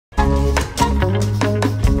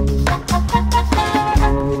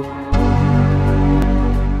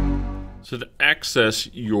So to access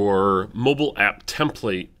your mobile app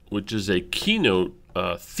template, which is a Keynote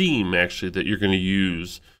theme actually that you're going to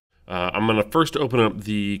use, I'm going to first open up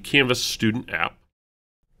the Canvas student app,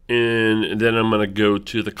 and then I'm going to go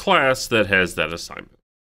to the class that has that assignment.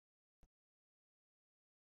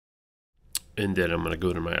 And then I'm going to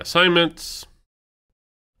go to my assignments,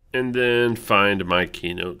 and then find my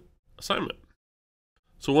Keynote assignment.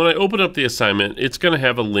 So when I open up the assignment, it's going to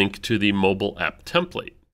have a link to the mobile app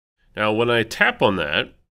template. Now, when I tap on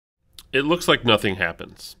that, it looks like nothing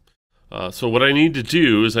happens. So what I need to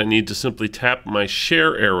do is I need to simply tap my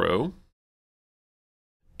share arrow,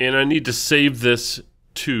 and I need to save this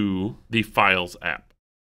to the Files app.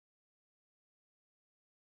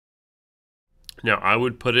 Now, I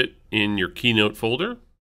would put it in your Keynote folder.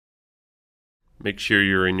 Make sure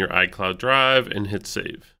you're in your iCloud Drive and hit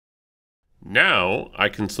save. Now, I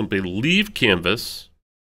can simply leave Canvas,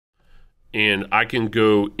 and I can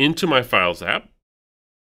go into my Files app,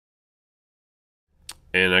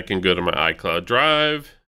 and I can go to my iCloud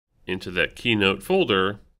Drive, into that Keynote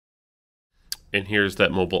folder, and here's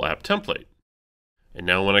that mobile app template. And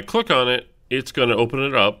now when I click on it, it's going to open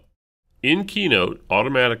it up in Keynote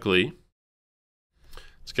automatically.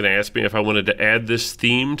 It's going to ask me if I wanted to add this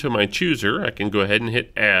theme to my chooser. I can go ahead and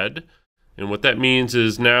hit add. And what that means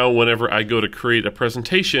is now whenever I go to create a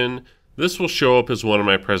presentation, this will show up as one of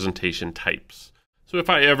my presentation types. So if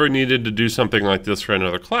I ever needed to do something like this for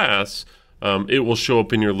another class, it will show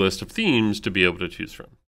up in your list of themes to be able to choose from.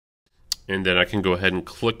 And then I can go ahead and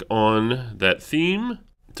click on that theme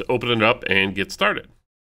to open it up and get started.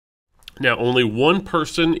 Now, only one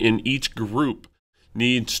person in each group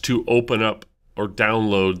needs to open up or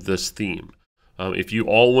download this theme. If you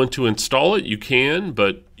all want to install it, you can,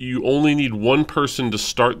 but you only need one person to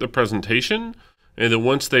start the presentation. And then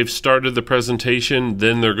once they've started the presentation,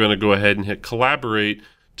 then they're going to go ahead and hit collaborate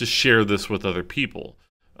to share this with other people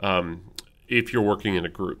if you're working in a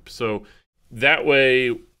group. So that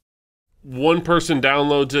way, one person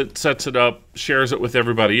downloads it, sets it up, shares it with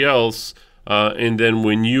everybody else, and then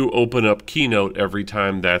when you open up Keynote every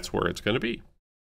time, that's where it's going to be.